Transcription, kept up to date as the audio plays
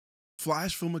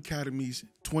FlashFilm Academy's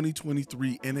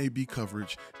 2023 NAB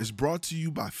coverage is brought to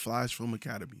you by FlashFilm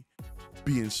Academy.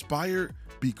 Be inspired,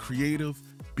 be creative,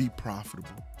 be profitable.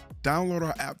 Download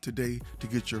our app today to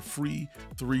get your free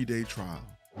 3-day trial.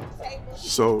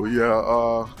 So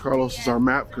yeah, Carlos is our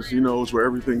map because he knows where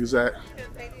everything is at.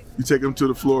 You take him to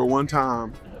the floor one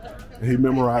time and he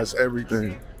memorized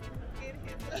everything.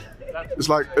 It's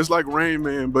like Rain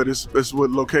Man, but it's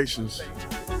with locations.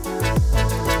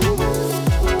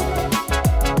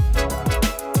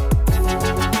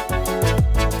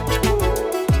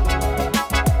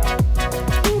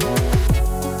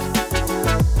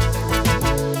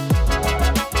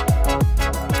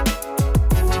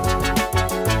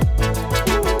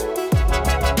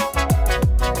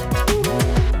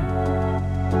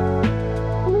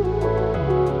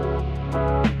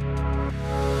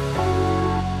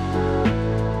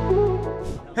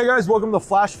 Hey guys, welcome to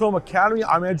FlashFilm Academy.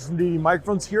 I'm Andrew from Deity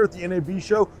Microphones here at the NAB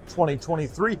Show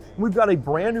 2023. And we've got a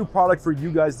brand new product for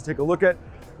you guys to take a look at.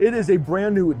 It is a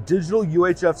brand new digital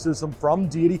UHF system from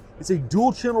Deity. It's a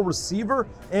dual channel receiver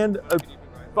and a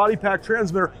body pack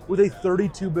transmitter with a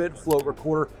 32-bit float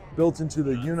recorder built into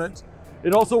the unit.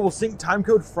 It also will sync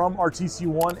timecode from our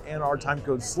TC1 and our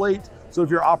timecode slate. So if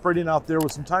you're operating out there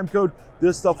with some timecode,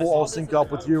 this stuff will all sync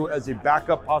up with you as a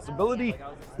backup possibility.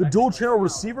 The dual channel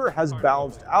receiver has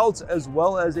balanced outs as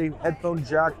well as a headphone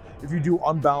jack if you do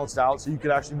unbalanced out, so you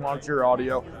can actually monitor your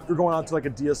audio if you're going on to like a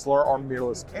Dslr or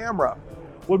mirrorless camera.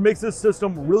 What makes this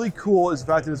system really cool is the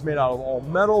fact that it's made out of all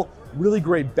metal, really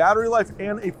great battery life,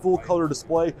 and a full color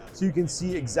display so you can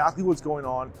see exactly what's going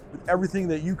on with everything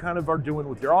that you kind of are doing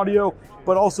with your audio,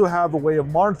 but also have a way of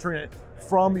monitoring it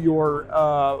from your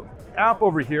app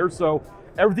over here. So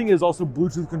everything is also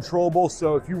Bluetooth controllable.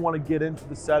 So if you want to get into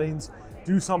the settings,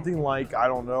 do something like, I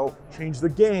don't know, change the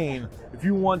gain. If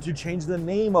you want to change the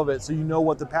name of it so you know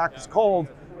what the pack is called,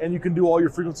 and you can do all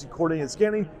your frequency coordinated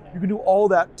scanning, you can do all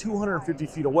that 250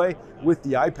 feet away with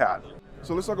the iPad.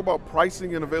 So let's talk about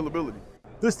pricing and availability.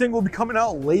 This thing will be coming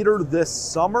out later this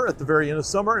summer, at the very end of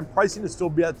summer, and pricing is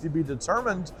still yet to be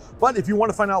determined. But if you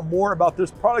want to find out more about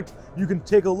this product, you can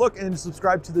take a look and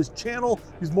subscribe to this channel,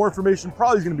 because more information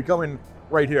probably is going to be coming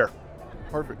right here.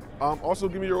 Perfect. Also,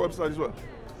 give me your website as well.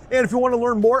 And if you want to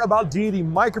learn more about Deity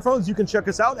microphones, you can check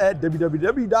us out at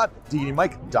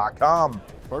www.deitymic.com.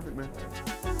 Perfect, man.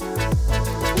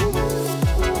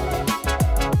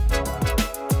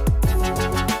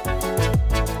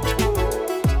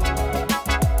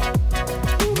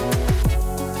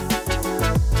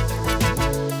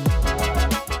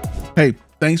 Hey,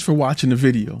 thanks for watching the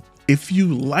video. If you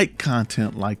like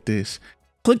content like this,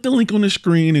 click the link on the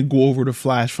screen and go over to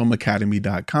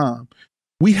flashfilmacademy.com.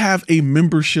 We have a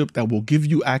membership that will give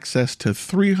you access to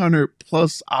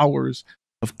 300+ hours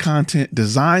of content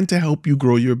designed to help you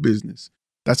grow your business.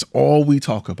 That's all we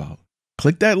talk about.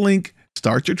 Click that link,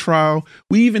 start your trial.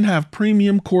 We even have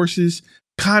premium courses,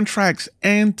 contracts,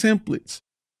 and templates,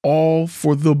 all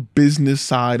for the business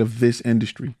side of this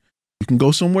industry. You can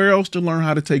go somewhere else to learn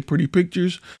how to take pretty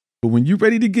pictures, but when you're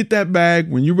ready to get that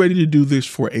bag, when you're ready to do this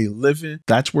for a living,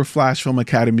 that's where FlashFilm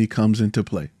Academy comes into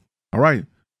play. All right,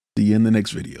 see you in the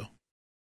next video.